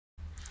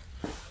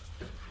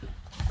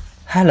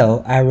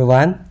Hello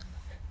everyone,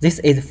 this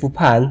is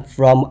Fupan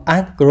from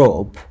Alibaba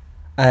Group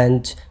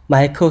and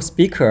my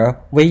co-speaker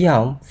Wei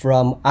Yang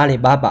from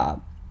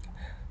Alibaba.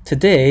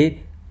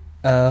 Today,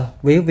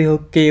 we will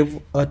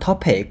give a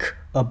topic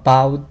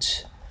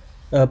about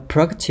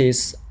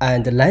practice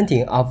and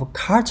landing of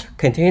cart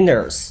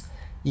containers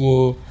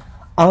in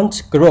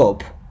Ant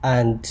Group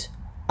and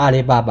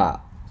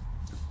Alibaba.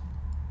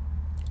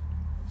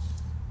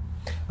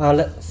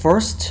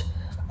 First,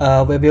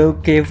 we will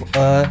give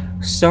a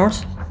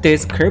short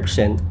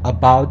description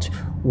about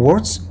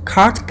what's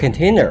cart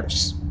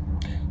containers.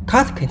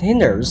 Cart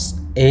containers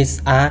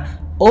is an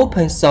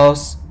open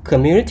source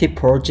community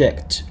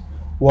project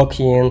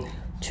working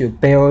to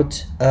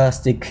build a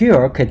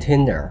secure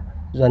container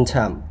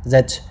runtime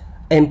that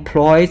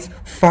employs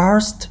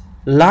fast,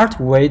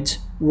 lightweight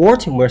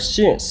working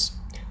machines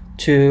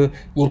to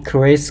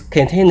increase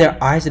container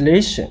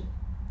isolation.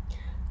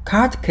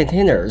 Cart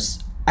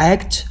containers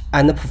act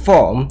and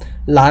perform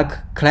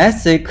like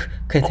classic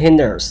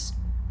containers,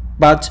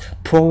 but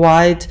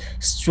provide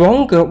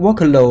stronger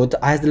workload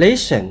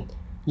isolation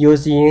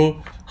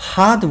using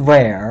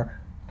hardware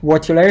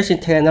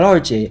virtualization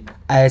technology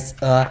as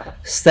a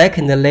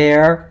second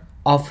layer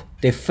of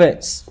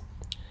defense.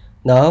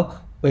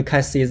 Now we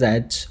can see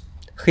that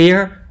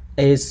here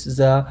is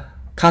the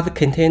cart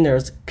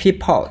containers key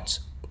port.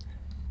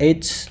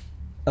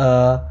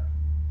 The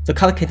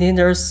cart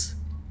containers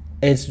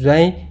is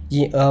run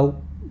in a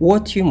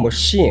virtual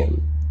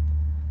machine,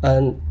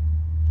 and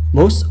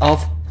most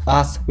of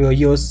us will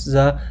use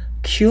the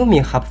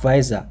Qmin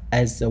hypervisor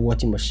as the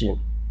virtual machine.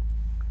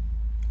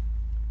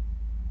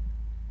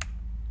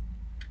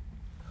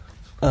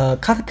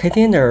 Cart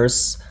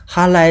containers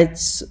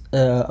highlights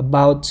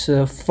about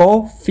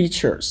 4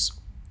 features.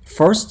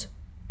 First,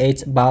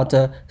 it's about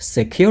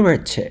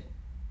security.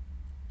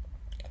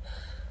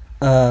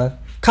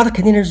 Cart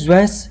containers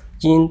runs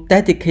in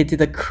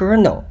dedicated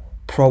kernel,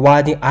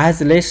 providing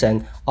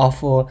isolation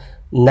of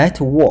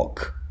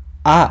network,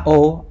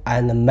 I/O,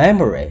 and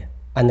memory,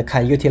 and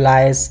can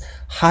utilize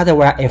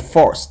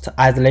hardware-enforced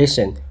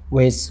isolation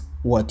with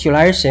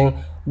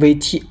virtualization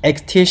VT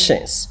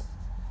extensions.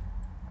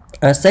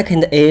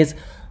 Second is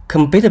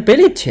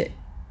compatibility.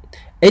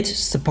 It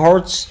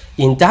supports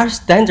industry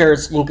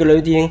standards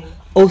including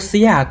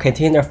OCR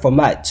container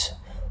format,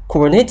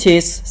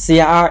 Kubernetes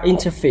CR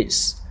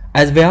interface,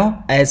 as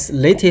well as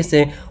latest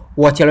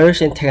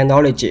virtualization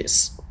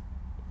technologies.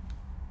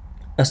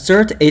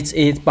 Third is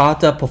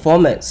about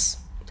performance.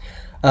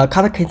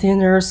 Kata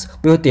containers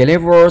will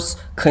deliver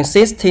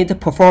consistent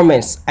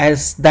performance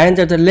as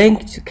standard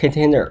linked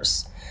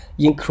containers,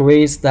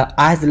 increase the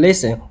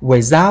isolation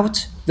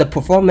without the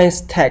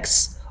performance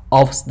tax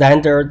of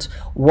standard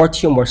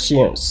virtual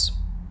machines.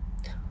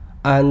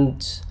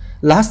 And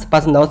last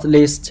but not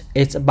least,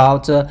 it's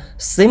about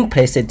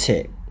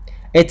simplicity.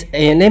 It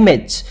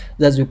eliminates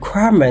the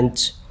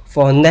requirement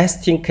for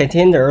nesting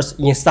containers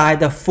inside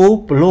the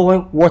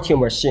full-blown virtual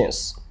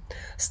machines.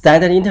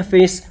 Standard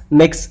interface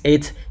makes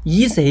it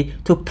easy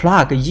to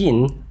plug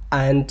in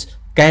and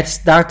get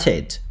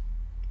started.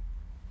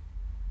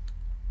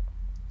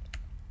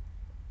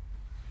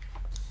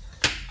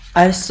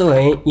 As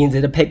shown in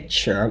the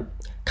picture,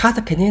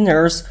 Kata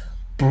containers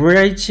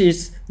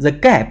bridges the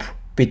gap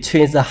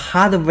between the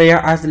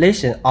hardware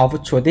isolation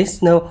of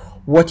traditional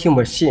virtual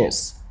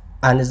machines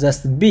and the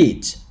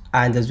speed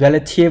and the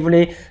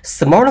relatively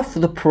small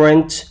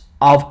footprint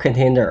of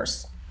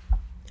containers.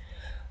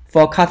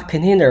 For Kata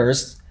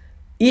containers,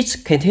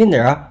 each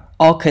container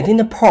or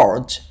container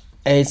port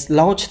is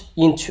launched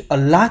into a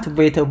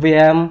lightweight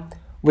VM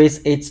with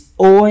its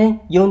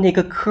own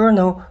unique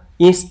kernel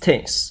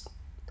instance.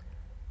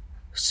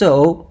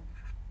 So,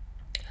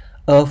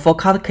 for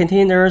Kata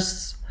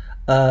containers,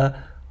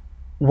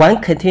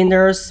 one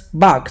container's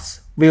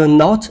bugs will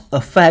not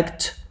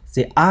affect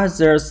the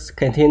other's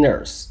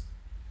containers.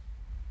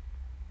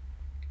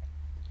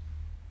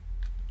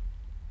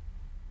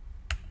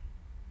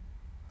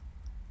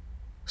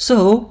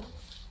 So,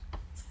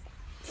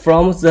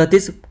 from the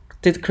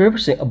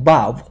description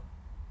above,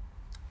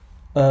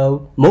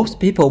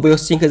 most people will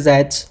think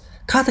that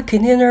Kata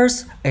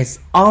containers is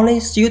only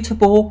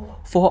suitable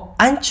for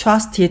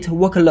untrusted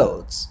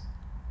workloads.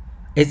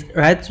 Is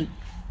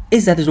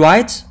that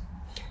right?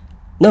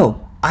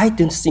 No, I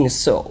don't think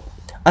so.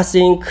 I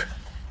think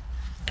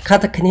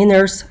Kata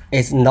containers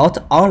is not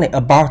only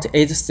about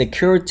its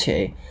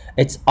security,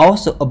 it's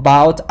also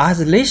about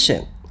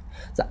isolation.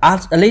 The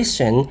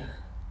isolation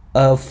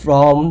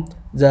from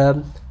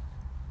the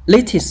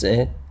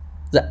latency,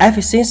 the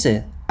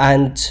efficiency,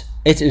 and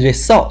its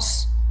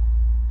resource.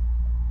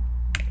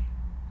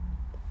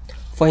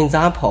 For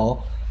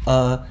example,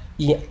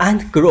 in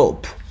Ant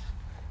Group,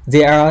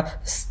 there are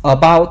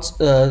about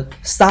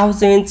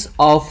thousands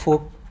of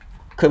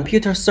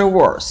computer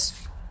servers,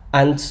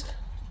 and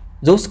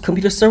those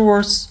computer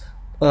servers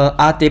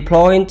are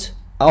deployed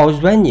or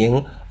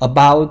running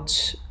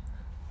about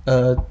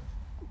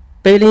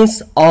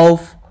billions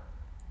of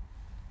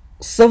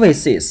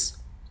services,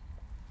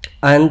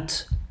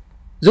 and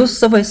those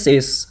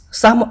services,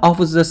 some of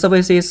the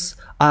services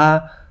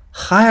are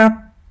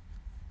higher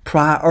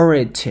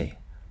priority,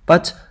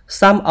 but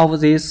some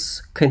of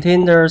these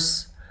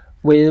containers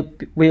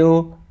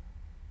will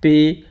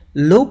be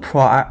low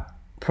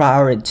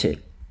priority.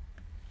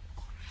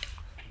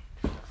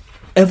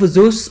 If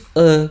those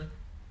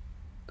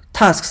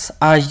tasks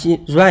are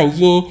run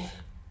in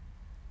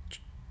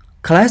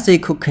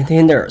classical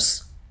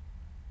containers,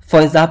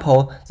 for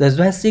example, the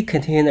run-C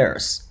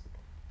containers,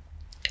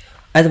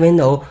 as we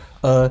know,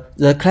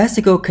 the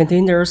classical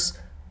containers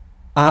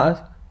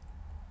are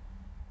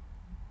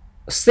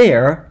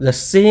share the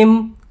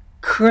same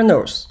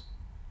kernels.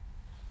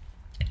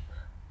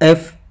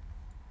 If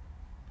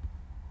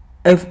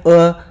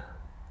a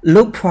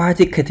low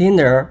priority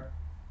container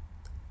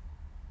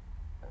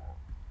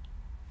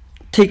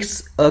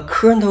takes a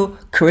kernel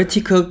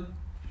critical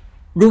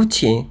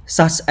routine,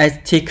 such as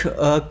take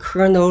a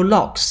kernel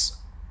locks,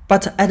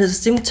 but at the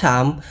same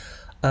time,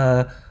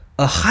 a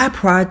high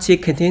priority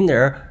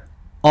container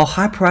or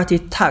high priority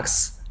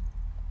task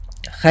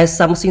has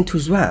something to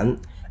run,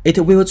 it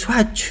will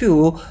try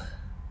to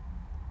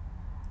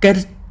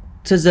get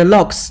to the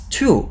locks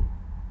too,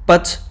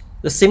 but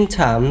at the same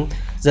time,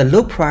 the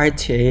low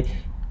priority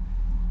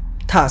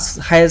task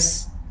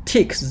has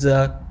ticked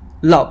the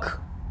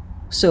lock,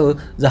 so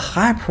the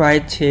high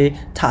priority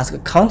task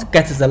can't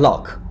get the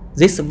lock.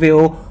 This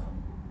will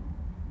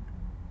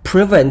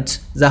prevent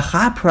the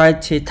high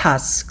priority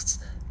tasks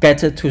get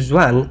to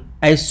run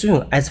as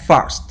soon as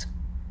fast.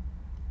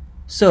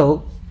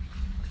 So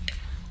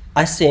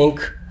I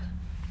think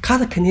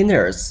Kata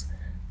containers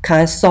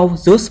can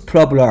solve those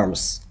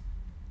problems.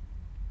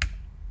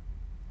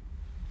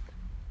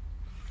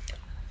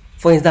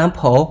 For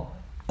example,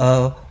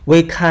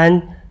 we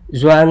can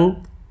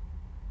run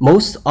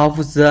most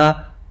of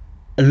the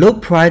low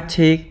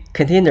priority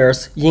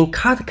containers in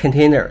Kata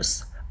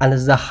containers and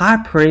the high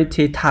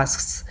priority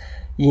tasks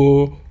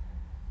in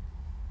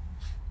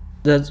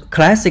the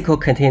classical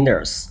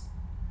containers.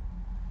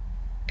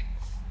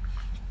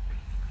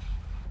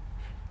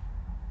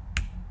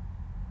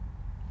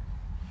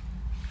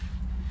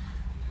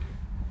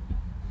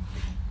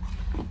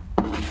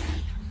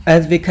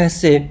 As we can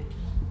see,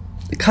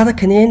 Kata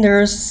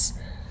containers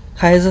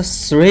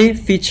has three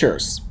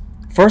features.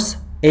 First,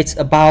 it's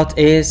about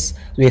its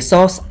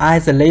resource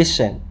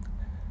isolation.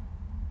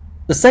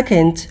 The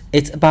second,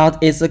 it's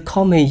about its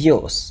common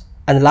use.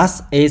 And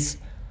last is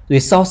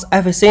resource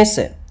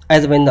efficiency.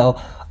 As we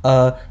know,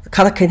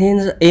 Kata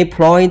container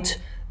employed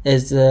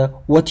is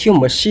virtual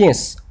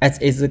machines as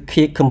its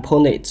key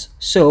component.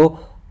 So,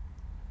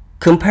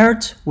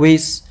 compared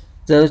with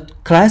the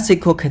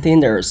classical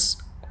containers,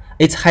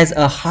 it has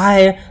a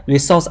high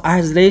resource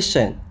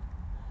isolation,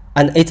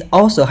 and it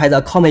also has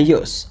a common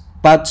use,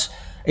 but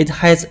it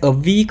has a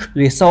weak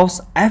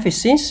resource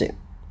efficiency.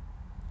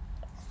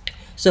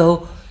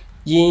 So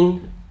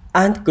in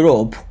Ant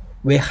Group,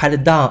 we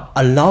had done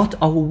a lot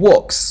of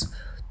works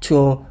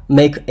to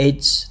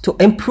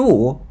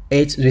improve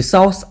its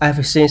resource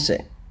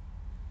efficiency.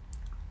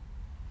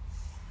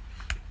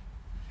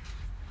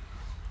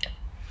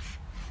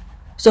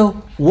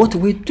 So what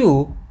we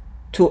do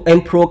to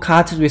improve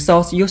Kata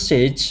resource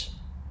usage?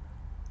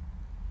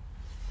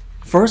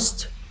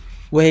 First,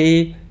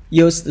 we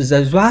use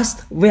the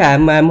Rust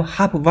VMM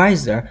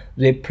hypervisor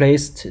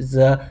replaced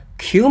the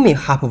QMIN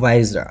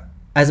hypervisor.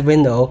 As we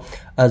know,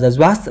 the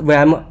Rust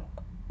VMM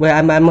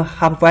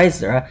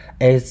hypervisor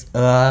is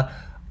a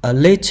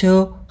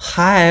little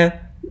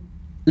highlight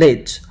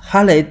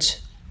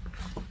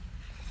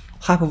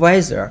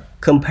hypervisor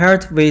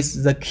compared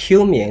with the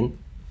QMIN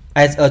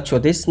as a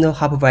traditional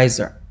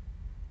hypervisor.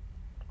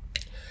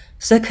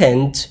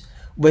 Second,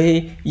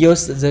 we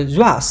use the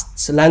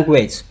Rust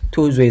language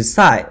to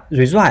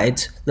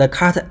rewrite the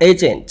Kata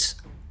agent.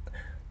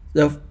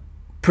 The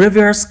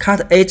previous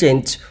Kata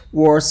agent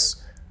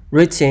was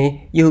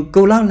written in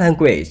Golang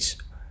language,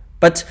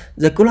 but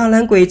the Golang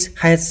language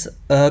has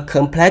a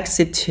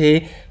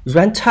complexity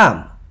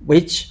runtime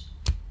which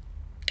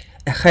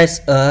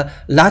has a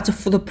large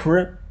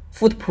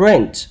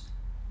footprint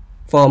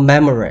for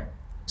memory.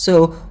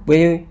 So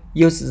we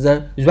use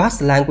the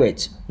Rust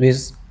language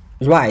with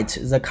write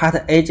the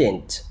Kata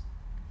agent.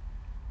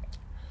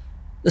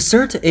 The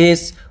third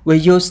is we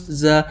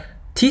used the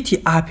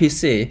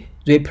TTRPC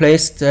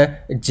replaced the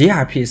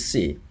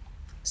gRPC.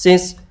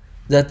 Since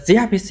the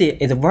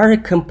gRPC is very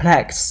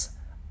complex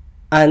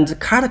and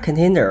Kata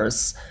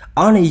containers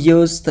only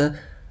used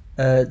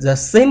the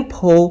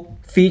simple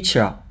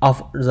feature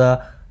of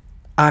the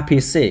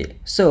RPC,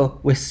 so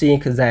we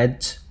think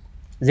that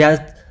there's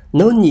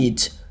no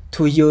need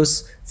to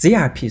use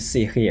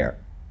gRPC here.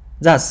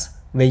 Thus,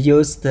 we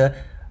used the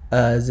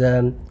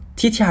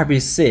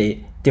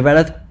TTRPC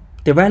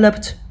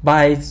developed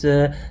by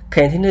the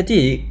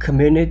Containerd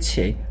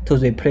community to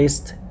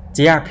replace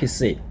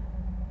gRPC.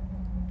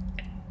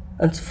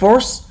 And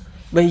fourth,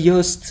 we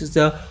used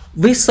the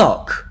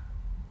VSOC,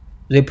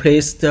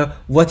 replaced the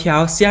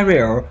virtual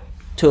serial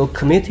to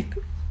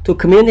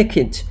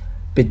communicate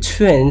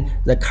between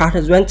the Kata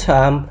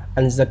runtime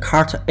and the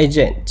Kata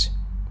agent.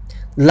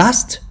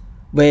 Last,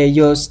 we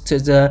used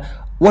the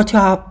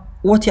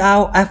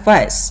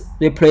WTLFS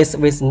replaced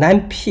with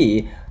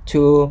 9P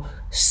to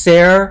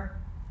share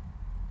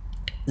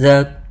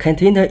the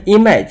container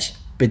image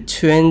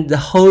between the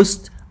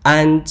host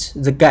and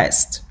the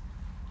guest.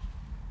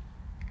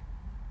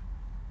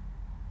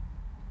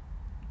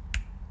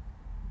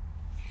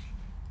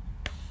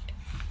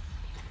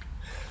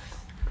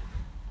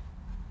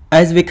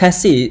 As we can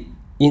see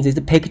in this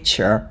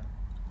picture,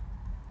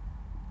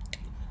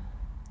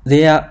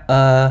 there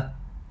are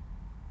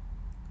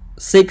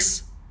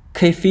 6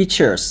 key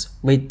features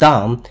we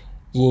done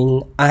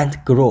in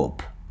Ant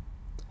group.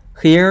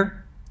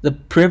 Here, the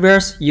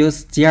previous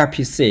use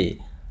gRPC,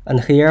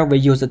 and here we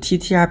use the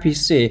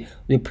TTRPC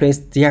replace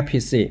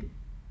gRPC,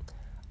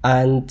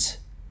 and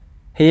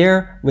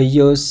here we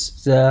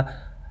use the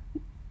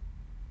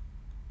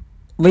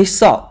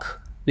VSOC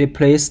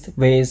replaced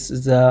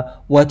with the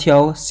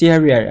virtual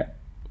serial,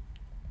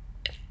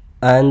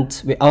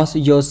 and we also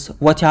use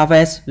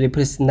WTLFS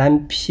replace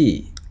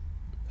 9P,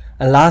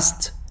 and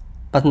last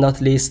but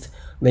not least,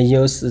 we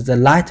use the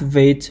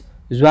lightweight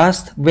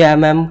Rust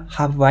VMM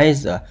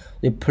hypervisor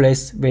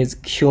replaced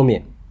with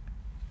Qmin.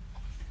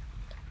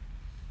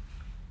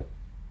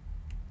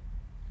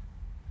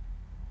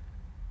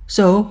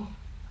 So,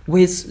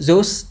 with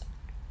those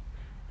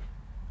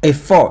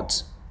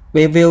efforts,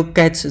 we will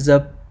get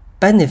the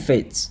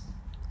benefits.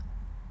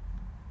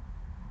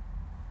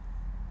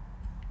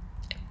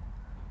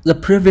 The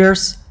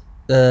previous,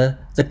 the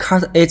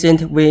Kata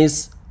agent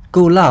with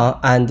Golang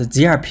and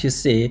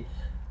gRPC,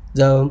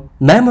 the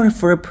memory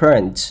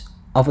footprint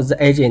of the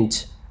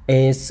agent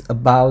is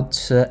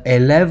about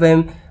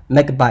 11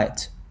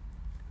 megabytes.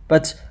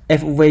 But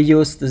if we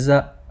use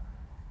the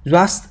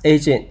Rust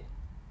agent,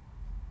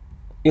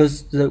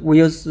 we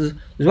use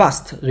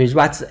Rust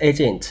rewrite the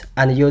agent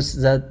and use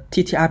the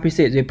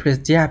TTRPC replace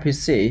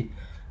gRPC,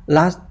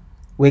 last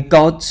we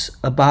got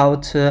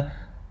about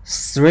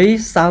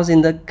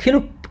 3,000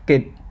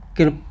 kilobit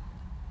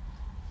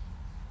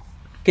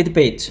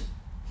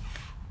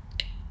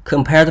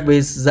compared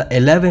with the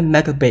 11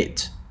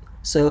 megabit.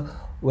 So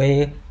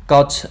we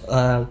got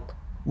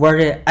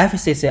very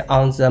efficiency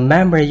on the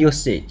memory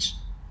usage.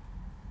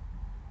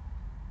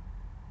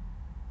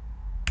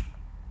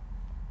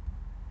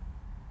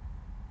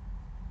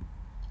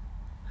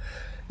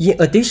 In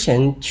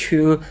addition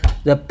to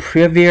the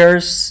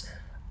previous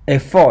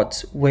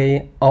efforts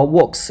or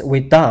works we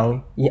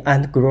done in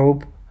Ant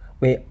group,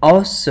 we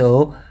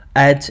also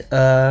add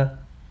an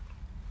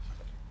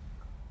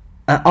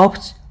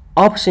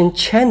option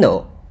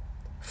channel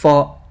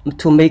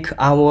to make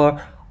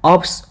our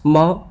ops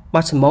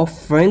much more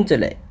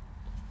friendly.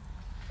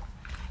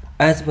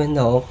 As we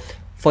know,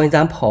 for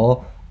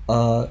example,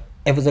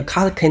 if the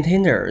Kata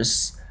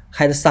containers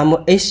had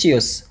some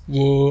issues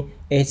in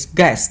its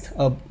guest,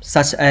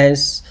 such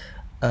as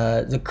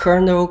the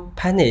kernel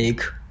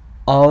panic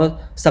or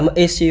some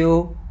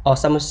issue or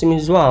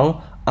something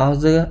wrong on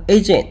the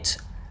agent,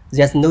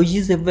 there's no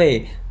easy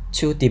way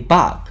to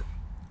debug.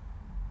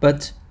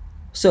 But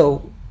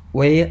so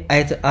we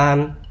add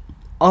an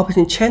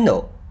option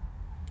channel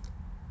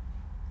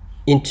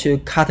into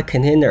Kata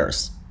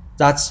containers.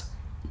 That's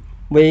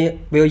we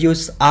will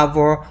use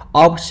our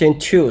option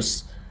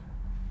tools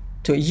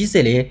to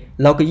easily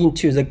log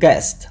into the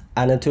guest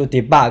and to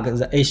debug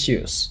the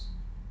issues.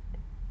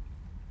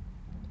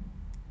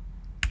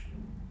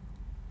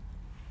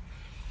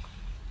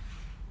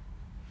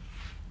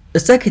 The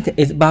second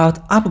is about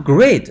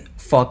upgrade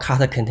for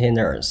Kata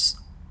containers.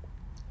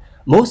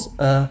 Most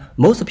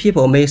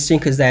people may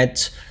think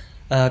that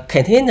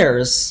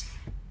containers,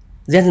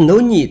 there's no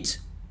need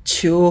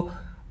to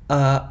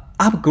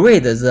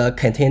upgrade the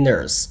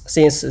containers,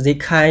 since they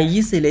can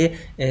easily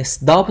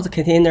stop the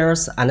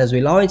containers and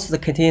relaunch the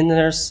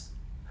containers.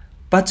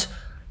 But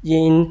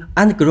in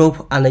Ant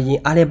group and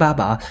in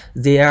Alibaba,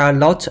 there are a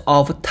lot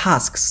of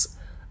tasks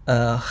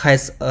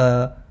has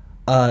a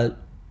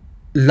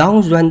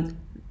long run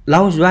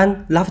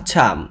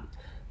lifetime,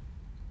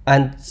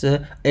 and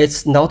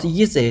it's not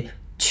easy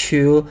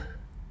to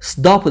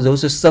stop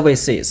those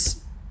services.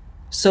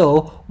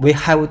 So we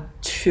have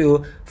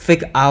to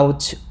figure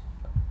out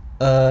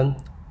a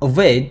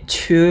way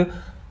to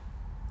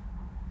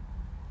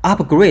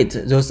upgrade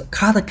those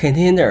Kata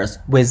containers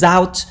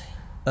without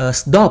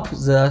stop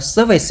the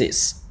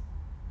services.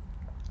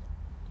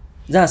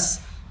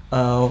 Thus,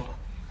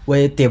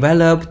 we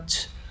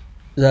developed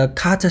the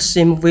Kata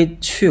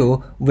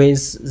SimV2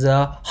 with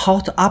the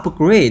hot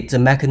upgrade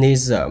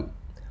mechanism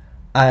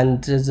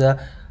and the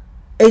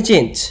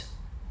agent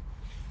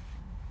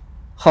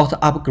hot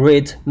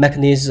upgrade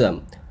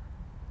mechanism.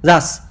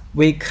 Thus,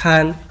 we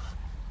can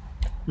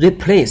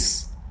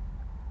replace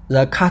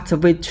the Kata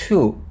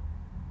V2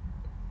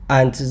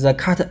 and the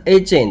Kata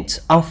agent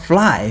on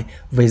fly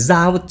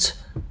without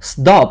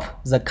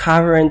stop the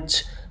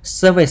current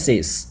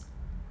services.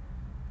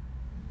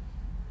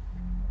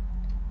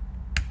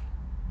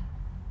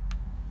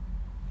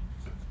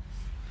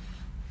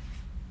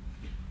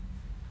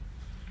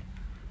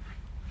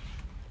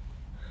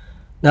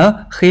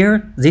 Now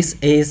here, this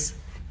is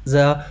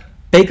the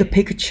big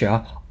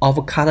picture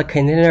of Kata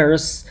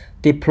containers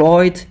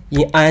deployed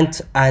in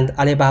Ant and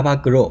Alibaba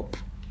Group.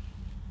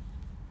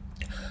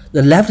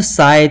 The left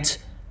side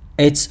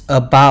is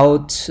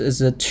about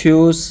the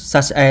tools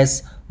such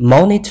as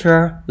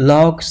monitor,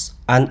 logs,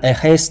 and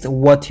enhanced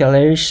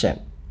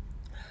utilization.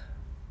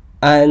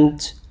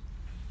 And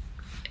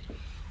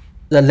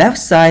the left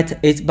side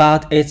is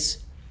about its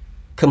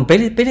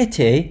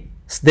compatibility,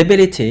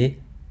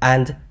 stability,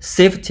 and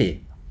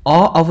safety.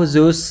 All of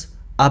those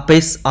are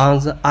based on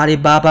the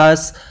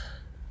Alibaba's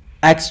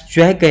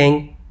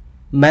X-Dragon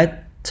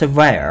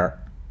malware,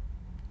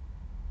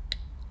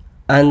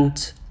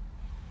 and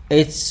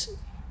it's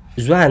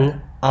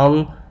run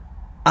on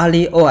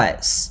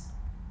AliOS.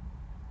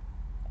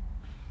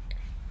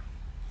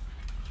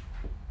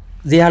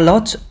 There are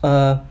lots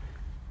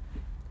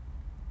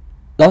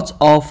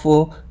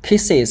of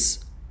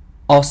cases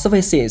or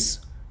services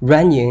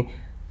running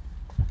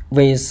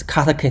with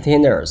Kata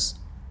containers,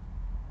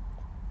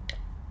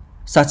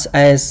 such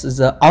as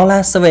the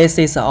online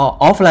services or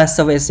offline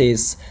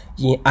services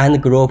in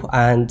Ant Group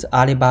and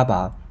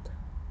Alibaba,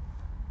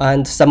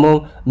 and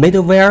some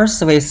middleware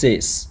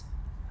services,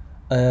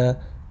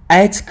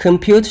 edge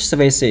compute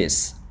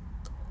services,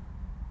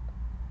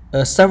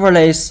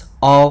 serverless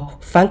or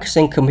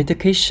function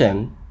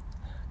communication,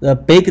 the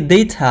big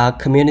data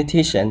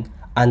communication,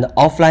 and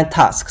offline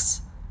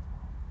tasks.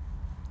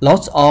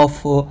 Lots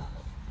of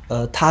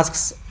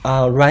tasks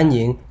are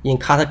running in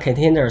Kata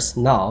containers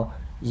now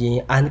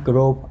in Ant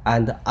Group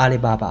and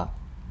Alibaba.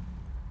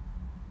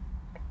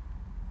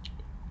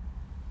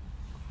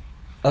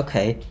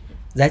 Okay,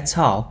 that's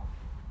all.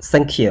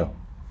 Thank you.